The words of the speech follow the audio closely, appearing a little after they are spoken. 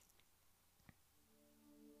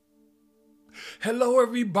Hello,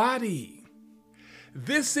 everybody.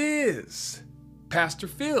 This is Pastor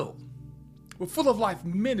Phil with Full of Life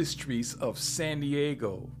Ministries of San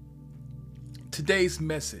Diego. Today's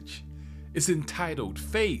message is entitled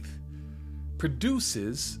Faith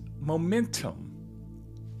Produces Momentum.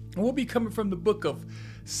 And we'll be coming from the book of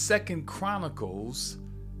 2 Chronicles,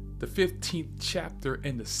 the 15th chapter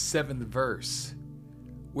and the 7th verse,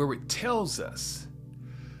 where it tells us,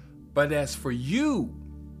 "But as for you,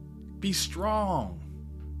 be strong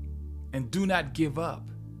and do not give up,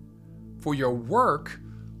 for your work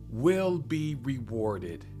will be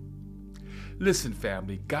rewarded." Listen,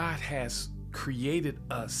 family, God has created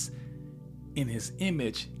us in His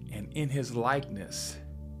image and in His likeness.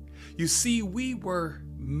 You see, we were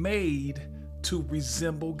made to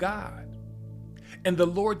resemble God. And the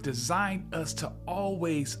Lord designed us to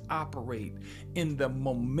always operate in the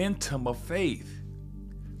momentum of faith,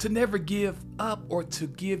 to never give up or to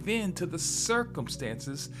give in to the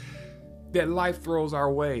circumstances that life throws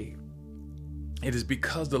our way. It is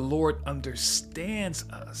because the Lord understands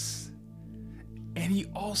us, and He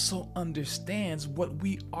also understands what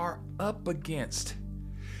we are up against.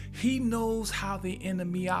 He knows how the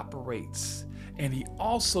enemy operates, and He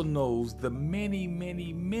also knows the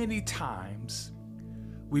many times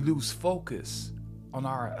we lose focus on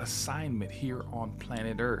our assignment here on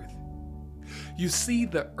planet Earth. You see,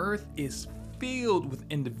 the earth is filled with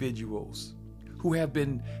individuals who have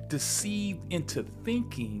been deceived into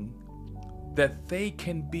thinking that they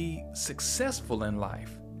can be successful in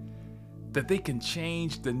life, that they can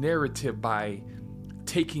change the narrative by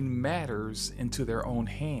taking matters into their own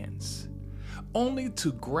hands, only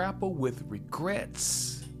to grapple with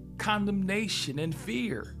regrets, condemnation, and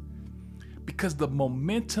fear, because the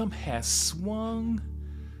momentum has swung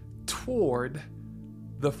toward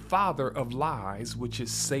the father of lies, which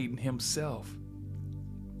is Satan himself.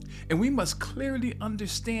 And we must clearly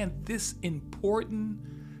understand this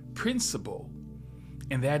important principle,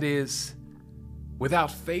 and that is,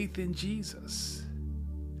 without faith in Jesus,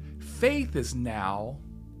 faith is now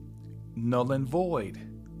null and void.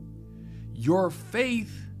 Your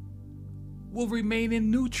faith will remain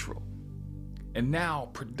in neutral. And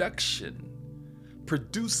now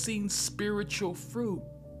producing spiritual fruit,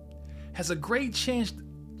 has a great chance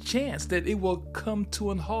that it will come to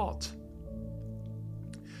an halt.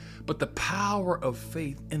 But the power of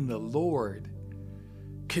faith in the Lord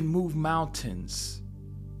can move mountains.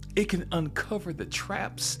 It can uncover the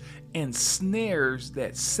traps and snares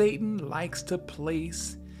that Satan likes to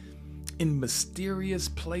place in mysterious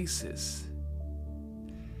places.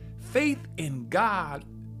 Faith in God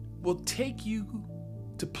will take you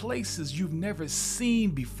to places you've never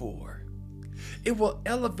seen before. It will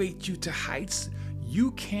elevate you to heights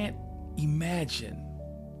you can't imagine.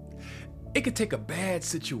 It could take a bad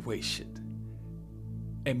situation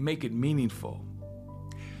and make it meaningful.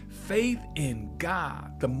 Faith in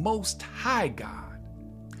God, the Most High God.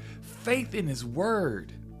 Faith in His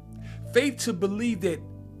Word. Faith to believe that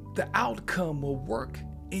the outcome will work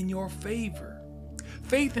in your favor.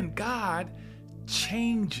 Faith in God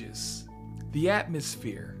changes the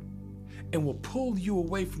atmosphere and will pull you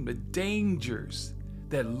away from the dangers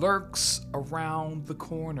that lurks around the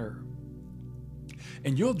corner.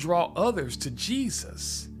 And you'll draw others to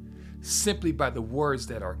Jesus simply by the words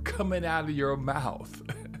that are coming out of your mouth,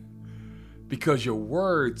 because your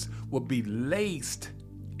words will be laced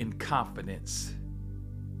in confidence.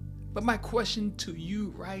 But my question to you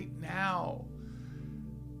right now,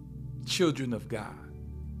 children of God,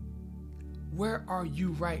 where are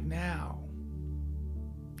you right now?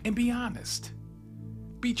 And be honest.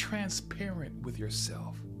 Be transparent with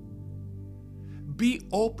yourself. Be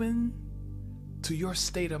open to your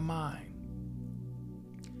state of mind.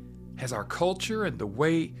 Has our culture and the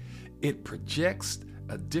way it projects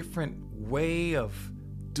a different way of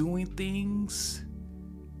doing things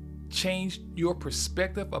changed your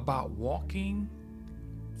perspective about walking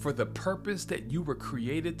for the purpose that you were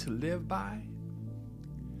created to live by?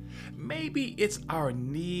 Maybe it's our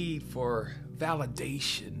need for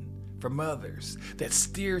validation from others that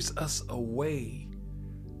steers us away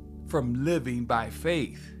from living by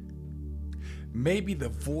faith. Maybe the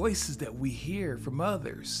voices that we hear from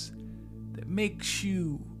others that makes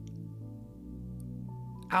you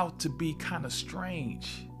out to be kind of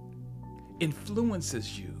strange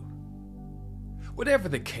influences you. Whatever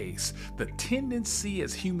the case, the tendency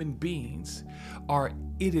as human beings are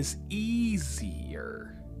it is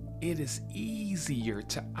easier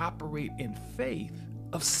to operate in faith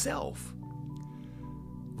of self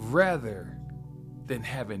rather than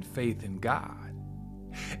having faith in God.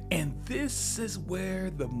 And this is where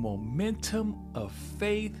the momentum of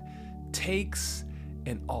faith takes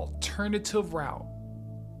an alternative route.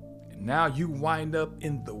 And now you wind up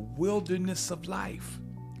in the wilderness of life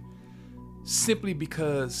simply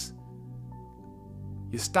because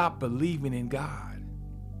you stop believing in God.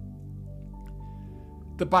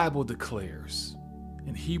 The Bible declares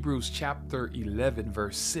in Hebrews chapter 11,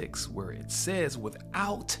 verse 6, where it says,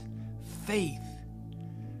 without faith,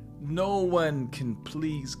 no one can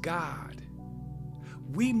please God.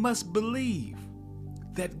 We must believe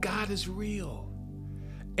that God is real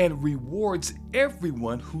and rewards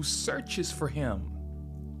everyone who searches for him.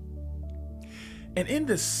 And in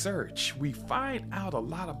this search, we find out a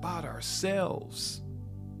lot about ourselves.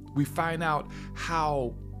 We find out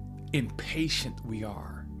how impatient we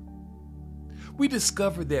are. We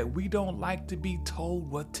discover that we don't like to be told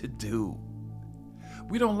what to do.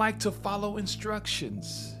 We don't like to follow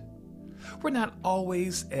instructions. We're not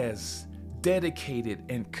always as dedicated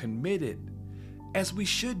and committed as we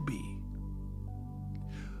should be.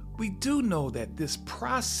 We do know that this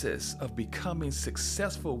process of becoming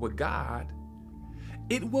successful with God,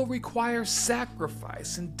 it will require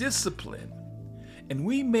sacrifice and discipline. And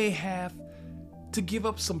we may have to give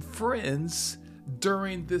up some friends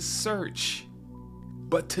during this search.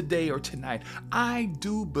 But today or tonight, I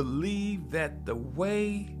do believe that the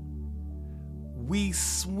way we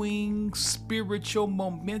swing spiritual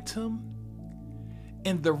momentum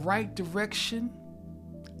in the right direction,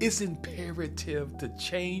 it's imperative to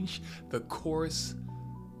change the course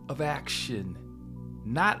of action,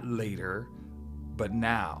 not later, but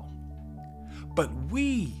now. But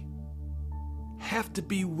we have to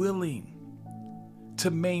be willing to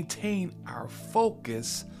maintain our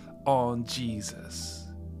focus on Jesus.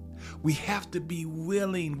 We have to be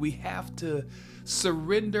willing, we have to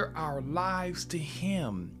surrender our lives to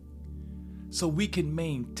Him so we can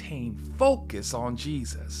maintain focus on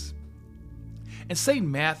Jesus. In St.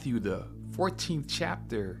 Matthew, the 14th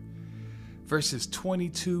chapter, verses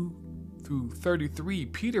 22 through 33,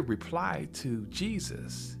 Peter replied to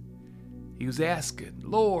Jesus. He was asking,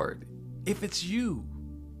 Lord, if it's you,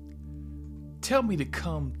 tell me to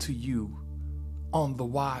come to you on the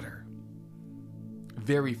water.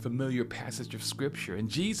 Very familiar passage of scripture. And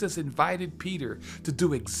Jesus invited Peter to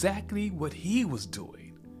do exactly what he was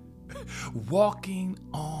doing, walking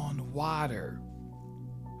on water.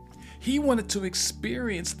 He wanted to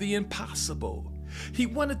experience the impossible. He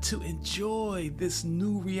wanted to enjoy this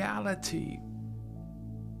new reality.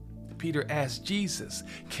 Peter asked Jesus,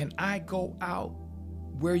 can I go out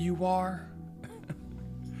where you are?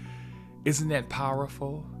 Isn't that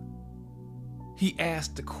powerful? He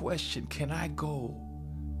asked the question, can I go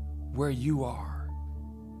where you are?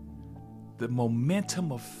 The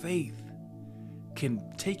momentum of faith can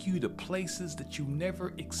take you to places that you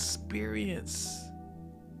never experienced.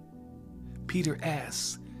 Peter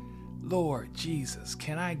asks, Lord Jesus,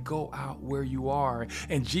 can I go out where you are?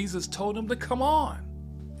 And Jesus told him to come on.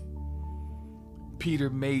 Peter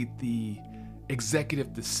made the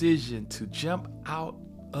executive decision to jump out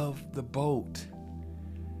of the boat.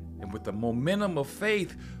 And with the momentum of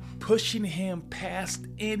faith pushing him past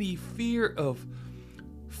any fear of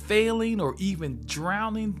failing or even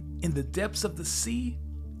drowning in the depths of the sea,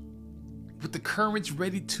 with the currents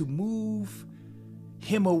ready to move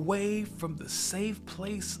him away from the safe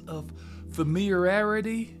place of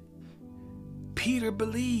familiarity, Peter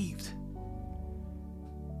believed.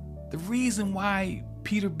 The reason why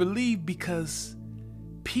Peter believed, because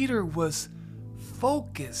Peter was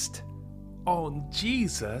focused on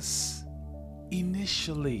Jesus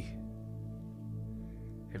initially.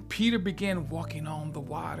 And Peter began walking on the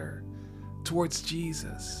water towards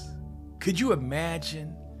Jesus. Could you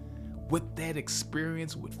imagine what that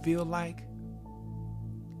experience would feel like?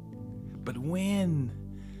 But when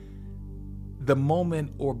the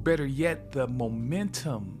moment, or better yet, the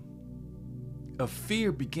momentum of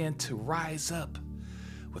fear began to rise up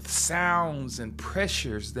with sounds and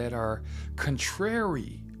pressures that are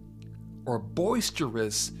contrary or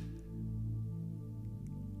boisterous,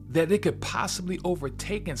 that it could possibly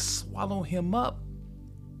overtake and swallow him up,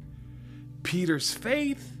 Peter's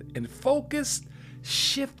faith and focus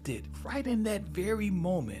shifted right in that very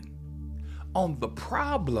moment on the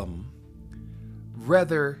problem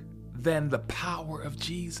rather than the power of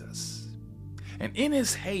Jesus. And in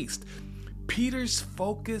his haste, Peter's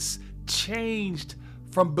focus changed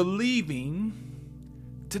from believing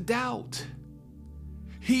to doubt.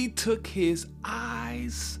 He took his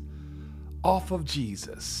eyes off of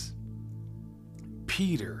Jesus.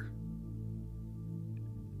 Peter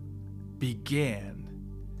began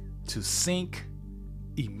to sink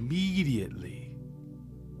immediately.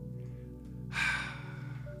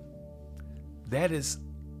 That is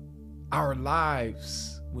our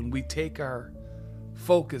lives, when we take our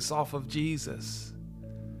focus off of Jesus,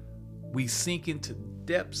 we sink into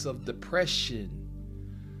depths of depression.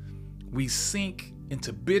 We sink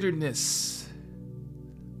into bitterness.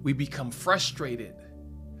 We become frustrated.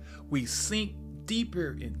 We sink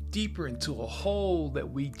deeper and deeper into a hole that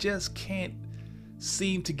we just can't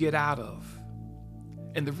seem to get out of.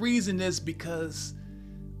 And the reason is because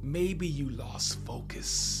maybe you lost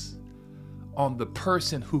focus on the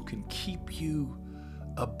person who can keep you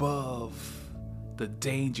above the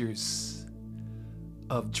dangers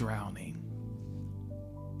of drowning.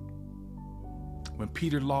 When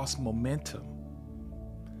Peter lost momentum,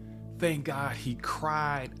 thank God he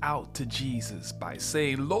cried out to Jesus by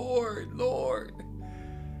saying, "Lord, Lord,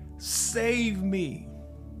 save me."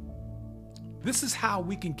 This is how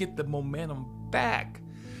we can get the momentum back,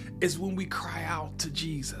 is when we cry out to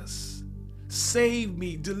Jesus. Save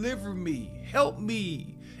me, deliver me, help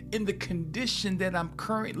me in the condition that I'm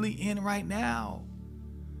currently in right now.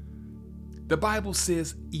 The Bible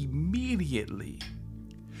says immediately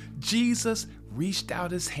Jesus reached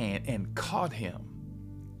out his hand and caught him.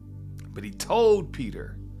 But he told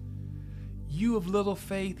Peter, "You of little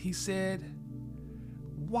faith," he said,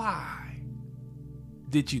 "why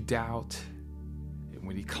did you doubt?" And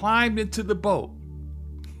when he climbed into the boat,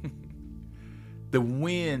 the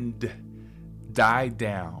wind died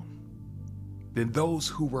down. Then those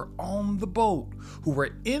who were on the boat, who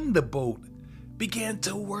were in the boat, began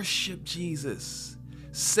to worship Jesus,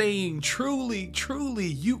 saying, "Truly, truly,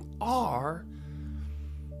 you are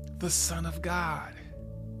the Son of God."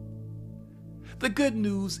 The good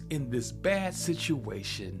news in this bad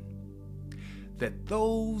situation, that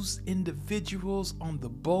those individuals on the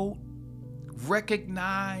boat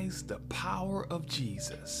recognized the power of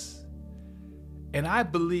Jesus. And I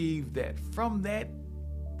believe that from that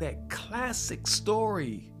classic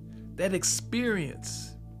story, that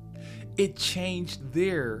experience, it changed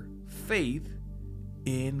their faith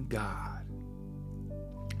in God.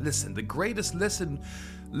 Listen, the greatest lesson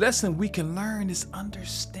we can learn is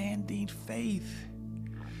understanding faith.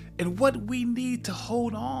 And what we need to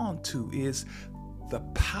hold on to is the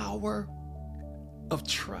power of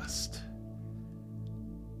trust.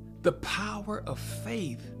 The power of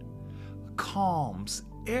faith calms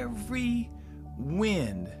every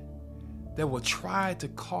wind that will try to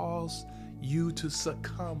cause you to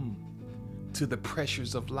succumb to the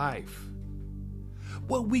pressures of life.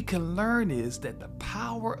 What we can learn is that the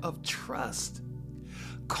power of trust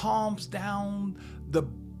calms down the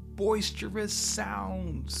boisterous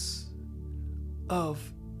sounds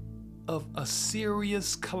of a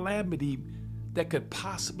serious calamity that could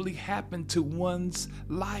possibly happen to one's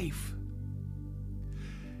life.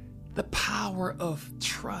 The power of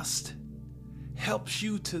trust helps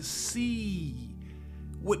you to see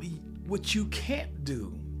what you can't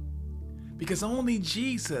do, because only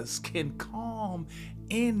Jesus can calm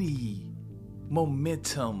any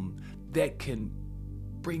momentum that can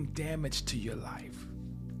bring damage to your life.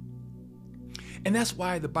 And that's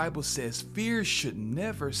why the Bible says fear should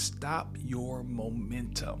never stop your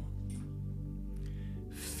momentum.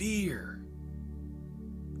 Fear,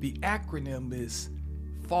 the acronym is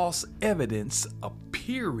false evidence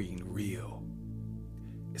appearing real.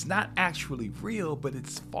 It's not actually real, but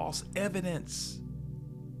it's false evidence.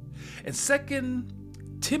 And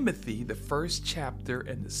 2 Timothy, the 1st chapter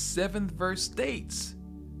and the 7th verse states,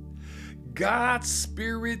 God's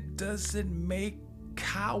Spirit doesn't make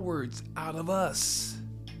cowards out of us.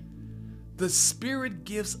 The Spirit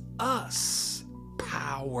gives us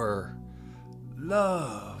power,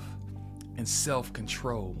 love, and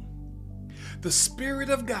self-control. The Spirit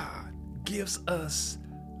of God gives us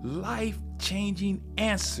life-changing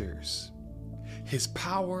answers. His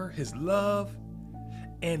power, His love,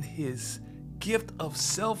 and His gift of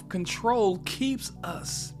self-control keeps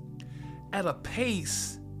us at a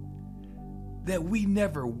pace that we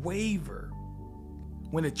never waver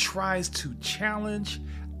when it tries to challenge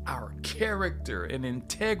our character and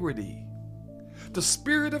integrity. The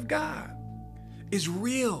Spirit of God is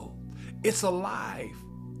real. It's alive.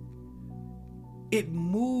 It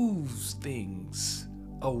moves things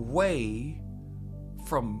away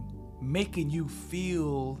from making you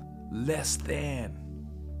feel less than.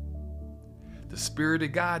 The Spirit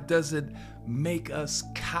of God doesn't make us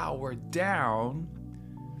cower down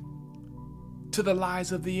to the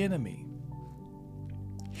lies of the enemy.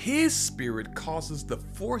 His Spirit causes the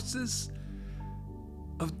forces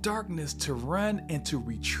of darkness to run and to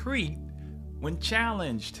retreat when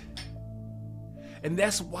challenged. And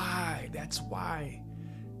that's why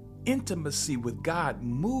intimacy with God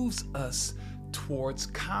moves us towards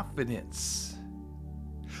confidence.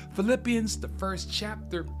 Philippians, the first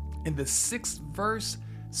chapter, in the 6th verse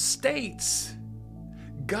states,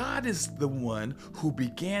 God is the one who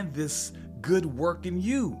began this good work in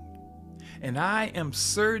you, and I am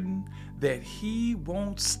certain that he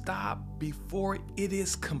won't stop before it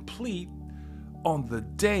is complete on the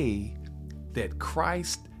day that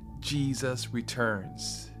Christ Jesus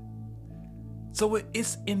returns. So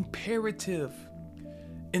it's imperative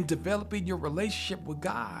in developing your relationship with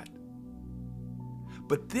God.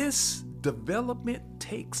 But this development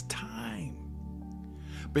takes time.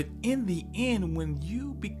 But in the end, when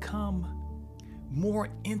you become more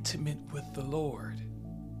intimate with the Lord,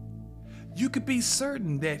 you could be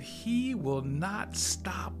certain that he will not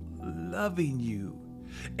stop loving you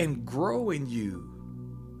and growing you,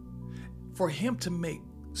 for him to make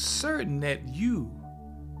certain that you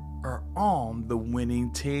are on the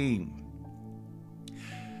winning team.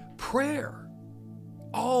 Prayer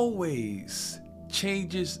always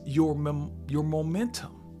changes your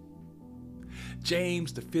momentum.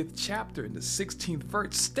 James, the 5th chapter, in the 16th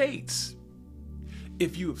verse states,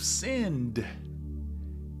 if you have sinned,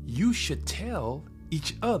 you should tell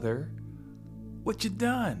each other what you've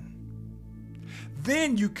done.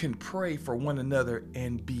 Then you can pray for one another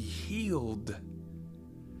and be healed.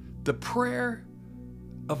 The prayer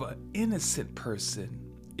of an innocent person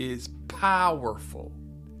is powerful,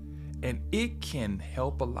 and it can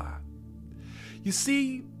help a lot. You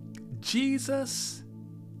see, Jesus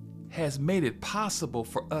has made it possible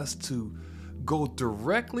for us to go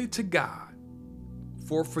directly to God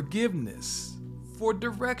for forgiveness, for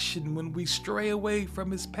direction when we stray away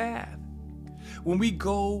from his path, when we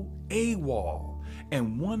go AWOL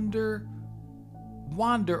and wander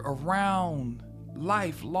around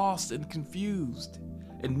life lost and confused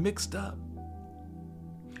and mixed up.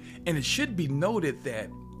 And it should be noted that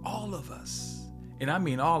all of us, and I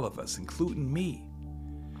mean all of us, including me,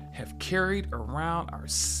 have carried around our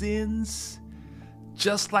sins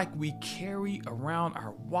just like we carry around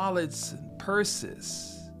our wallets and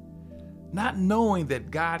purses, not knowing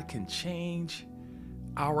that God can change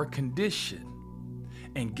our condition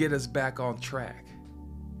and get us back on track.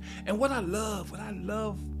 And what I love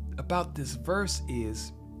about this verse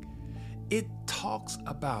is it talks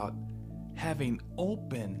about having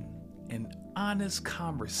open and honest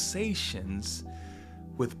conversations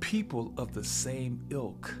with people of the same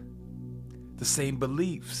ilk, the same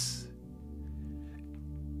beliefs.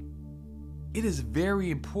 It is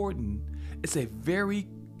very important. It's a very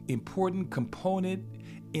important component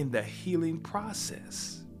in the healing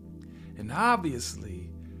process. And obviously,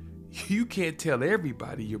 you can't tell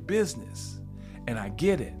everybody your business, and I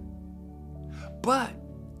get it. But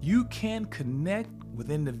you can connect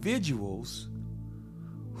with individuals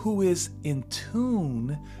who is in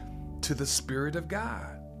tune to the Spirit of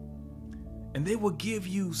God. And they will give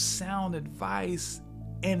you sound advice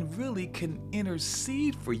and really can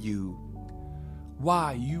intercede for you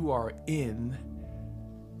while you are in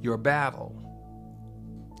your battle.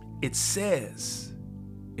 It says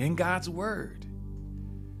in God's word,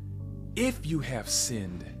 if you have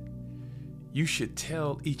sinned, you should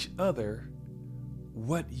tell each other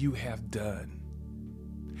what you have done.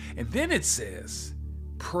 And then it says,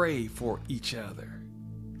 pray for each other,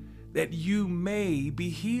 that you may be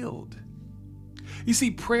healed. You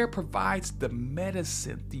see, prayer provides the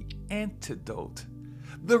medicine, the antidote,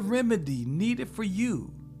 the remedy needed for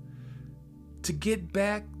you to get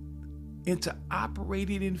back into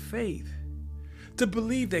operating in faith, to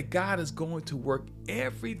believe that God is going to work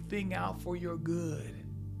everything out for your good.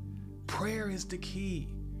 Prayer is the key.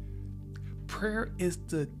 Prayer is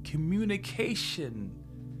the communication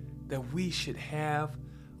that we should have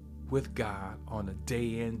with God on a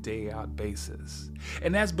day in, day out basis.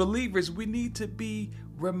 And as believers, we need to be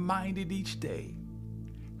reminded each day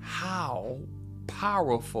how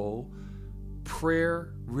powerful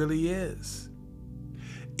prayer really is.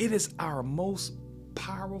 It is our most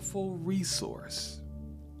powerful resource.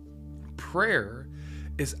 Prayer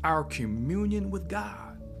is our communion with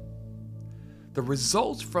God. The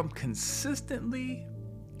results from consistently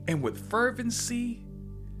and with fervency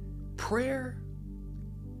prayer,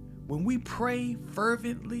 when we pray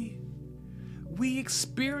fervently, we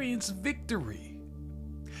experience victory.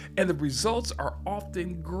 And the results are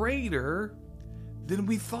often greater than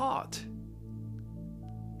we thought.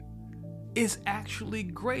 It's actually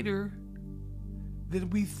greater than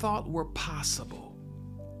we thought were possible.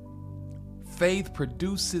 Faith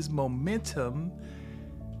produces momentum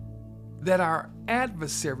that our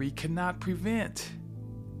adversary cannot prevent.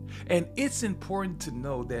 And it's important to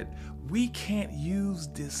know that we can't use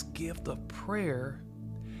this gift of prayer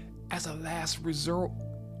as a last resort.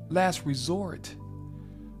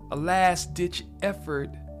 a last-ditch effort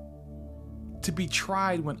to be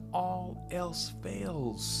tried when all else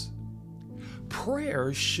fails.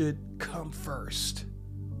 Prayer should come first.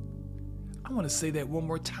 I want to say that one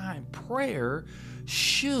more time. Prayer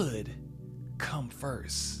should come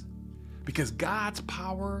first, because God's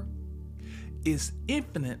power is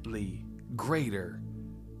infinitely greater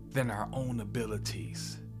than our own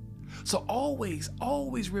abilities. So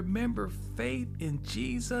always remember, faith in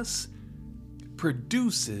Jesus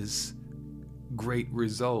produces great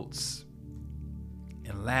results.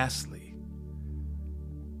 And lastly,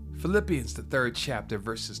 Philippians, the 3rd chapter,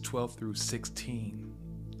 verses 12 through 16,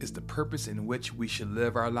 is the purpose in which we should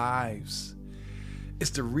live our lives. It's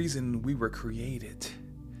the reason we were created.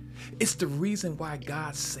 It's the reason why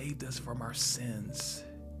God saved us from our sins.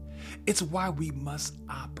 It's why we must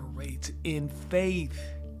operate in faith.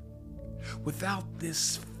 Without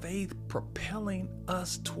this faith propelling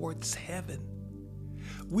us towards heaven,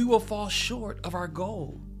 we will fall short of our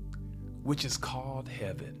goal, which is called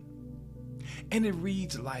heaven. And it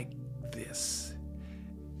reads like this.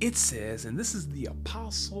 It says, and this is the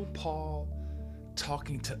Apostle Paul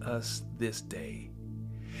talking to us this day.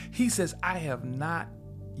 He says, I have not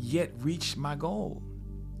yet reached my goal,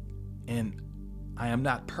 and I am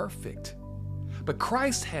not perfect, but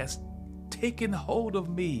Christ has taken hold of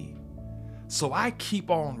me. So I keep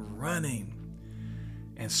on running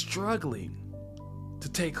and struggling to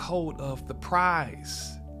take hold of the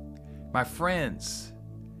prize. My friends,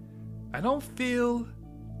 I don't feel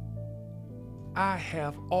I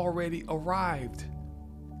have already arrived,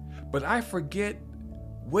 but I forget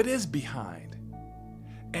what is behind,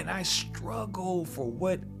 and I struggle for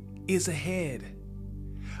what is ahead.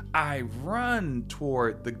 I run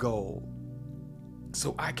toward the goal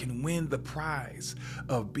so I can win the prize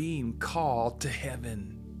of being called to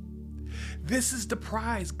heaven. This is the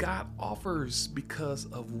prize God offers because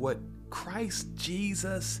of what Christ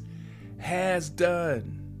Jesus has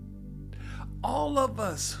done. All of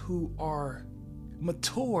us who are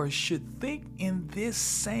mature should think in this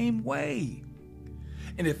same way.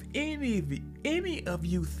 And if any of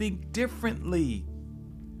you think differently,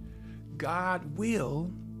 God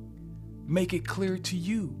will make it clear to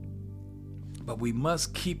you. But we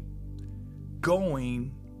must keep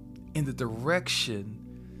going in the direction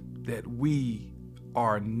that we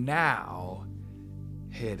are now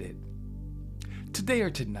headed. Today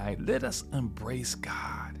or tonight, let us embrace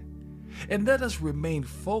God and let us remain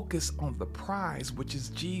focused on the prize, which is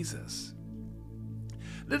Jesus.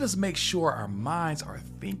 Let us make sure our minds are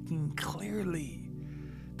thinking clearly,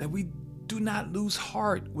 that we do not lose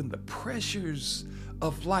heart when the pressures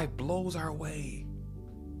of life blows our way.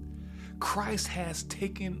 Christ has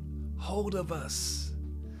taken hold of us,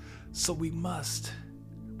 so we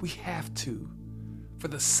have to, for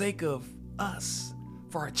the sake of us,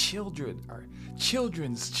 for our children, our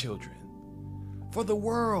children's children, for the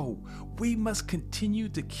world, we must continue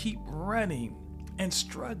to keep running and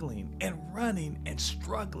struggling and running and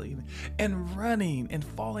struggling and running and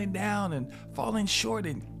falling down and falling short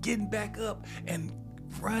and getting back up and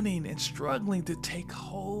running and struggling to take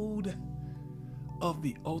hold of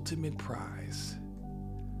the ultimate prize.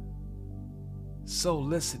 So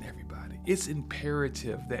listen, everybody, it's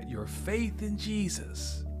imperative that your faith in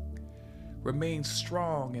Jesus remains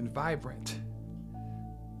strong and vibrant.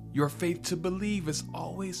 Your faith to believe is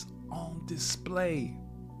always on display,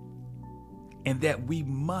 and that we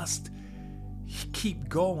must keep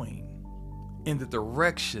going in the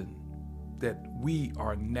direction that we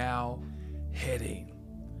are now heading.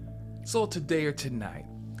 So today or tonight,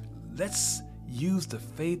 let's use the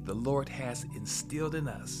faith the Lord has instilled in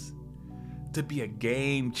us to be a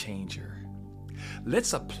game changer.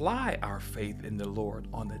 Let's apply our faith in the Lord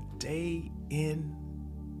on a day in,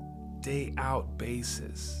 day out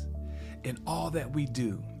basis in all that we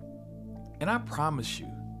do. And I promise you,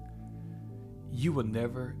 you will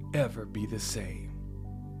never, ever be the same.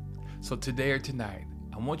 So today or tonight,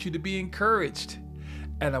 I want you to be encouraged,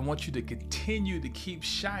 and I want you to continue to keep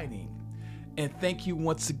shining. And thank you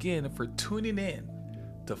once again for tuning in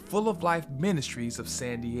to Full of Life Ministries of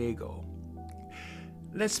San Diego.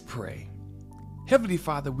 Let's pray. Heavenly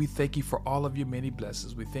Father, we thank you for all of your many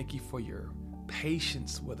blessings. We thank you for your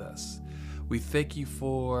patience with us. We thank you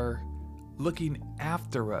for looking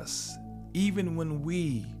after us, even when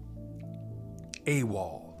we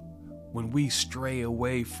AWOL, when we stray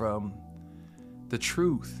away from the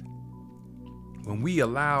truth, when we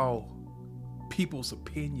allow people's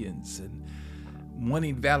opinions and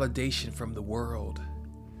wanting validation from the world.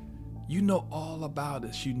 You know all about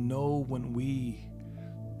us. You know when we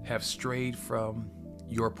have strayed from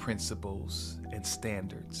your principles and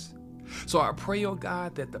standards. So I pray, oh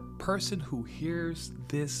God, that the person who hears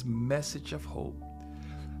this message of hope,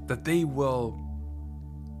 that they will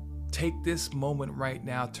take this moment right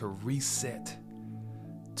now to reset,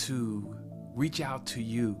 to reach out to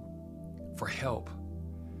you for help,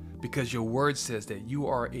 because your word says that you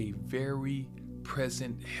are a very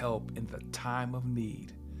present help in the time of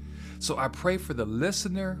need. So I pray for the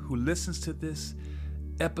listener who listens to this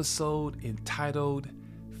episode entitled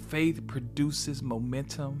Faith Produces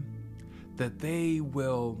Momentum, that they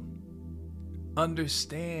will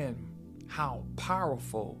understand how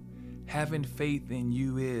powerful having faith in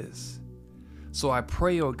you is. So I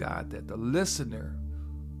pray, oh God, that the listener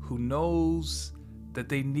who knows that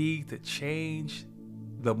they need to change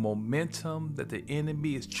the momentum that the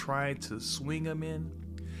enemy is trying to swing them in,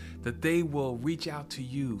 that they will reach out to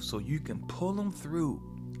you so you can pull them through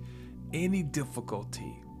any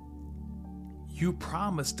difficulty. You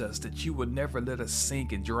promised us that you would never let us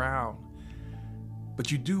sink and drown,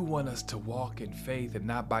 but you do want us to walk in faith and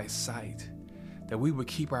not by sight, that we would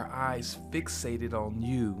keep our eyes fixated on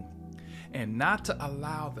you and not to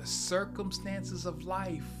allow the circumstances of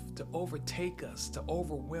life to overtake us, to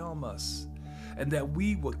overwhelm us, and that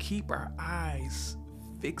we will keep our eyes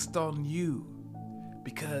fixed on you,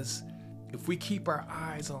 because if we keep our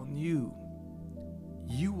eyes on you,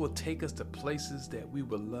 you will take us to places that we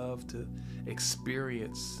would love to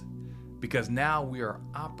experience, because now we are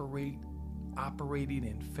operating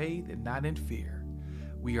in faith and not in fear.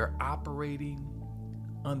 We are operating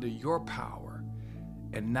under your power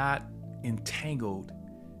and not entangled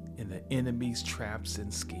in the enemy's traps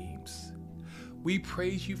and schemes. We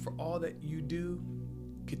praise you for all that you do.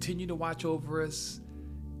 Continue to watch over us.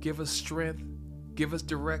 Give us strength. Give us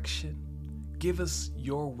direction. Give us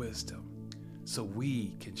your wisdom so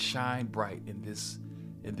we can shine bright in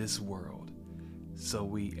this world. So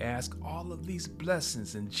we ask all of these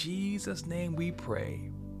blessings in Jesus' name we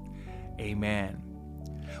pray. Amen.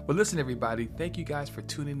 Well, listen, everybody, thank you guys for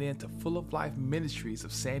tuning in to Full of Life Ministries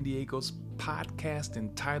of San Diego's podcast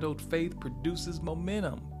entitled Faith Produces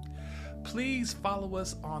Momentum. Please follow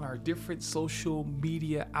us on our different social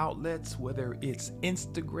media outlets, whether it's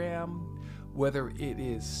Instagram, whether it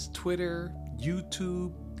is Twitter,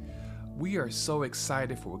 YouTube. We are so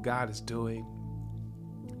excited for what God is doing,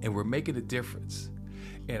 and we're making a difference.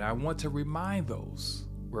 And I want to remind those,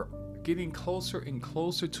 we're getting closer and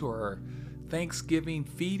closer to our Thanksgiving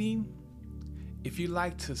feeding. If you'd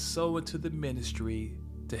like to sow into the ministry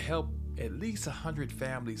to help at least 100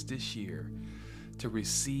 families this year to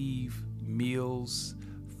receive meals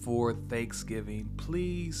for Thanksgiving,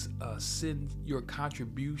 please send your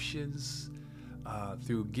contributions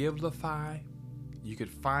through Givelify. You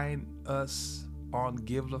could find us on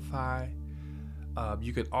Givelify.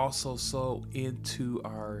 You could also sow into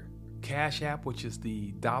our Cash App, which is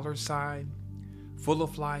the $, Full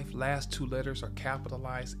of Life. Last two letters are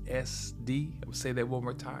capitalized SD. I will say that one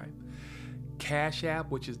more time. Cash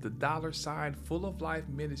App, which is the $, Full of Life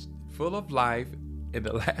Full of Life, and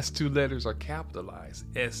the last two letters are capitalized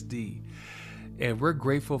SD. And we're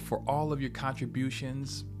grateful for all of your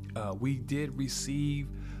contributions. We did receive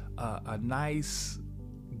a nice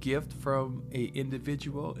gift from an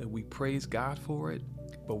individual, and we praise God for it,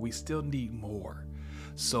 but we still need more.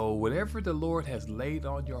 So whatever the Lord has laid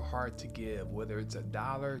on your heart to give, whether it's $1,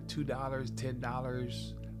 $2,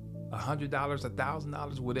 $10, $100,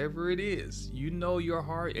 $1,000, whatever it is, you know your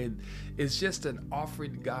heart, and it's just an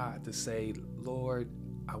offering to God to say, Lord,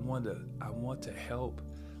 I want to help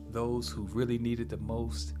those who really need it the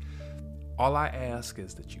most. All I ask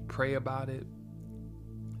is that you pray about it,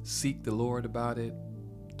 seek the Lord about it.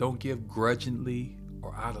 Don't give grudgingly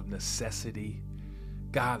or out of necessity.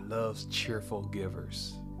 God loves cheerful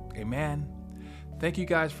givers. Amen. Thank you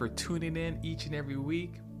guys for tuning in each and every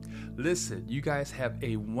week. Listen, you guys have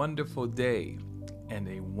a wonderful day and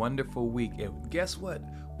a wonderful week. And guess what?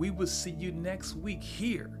 We will see you next week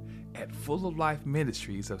here at Full of Life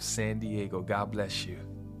Ministries of San Diego. God bless you.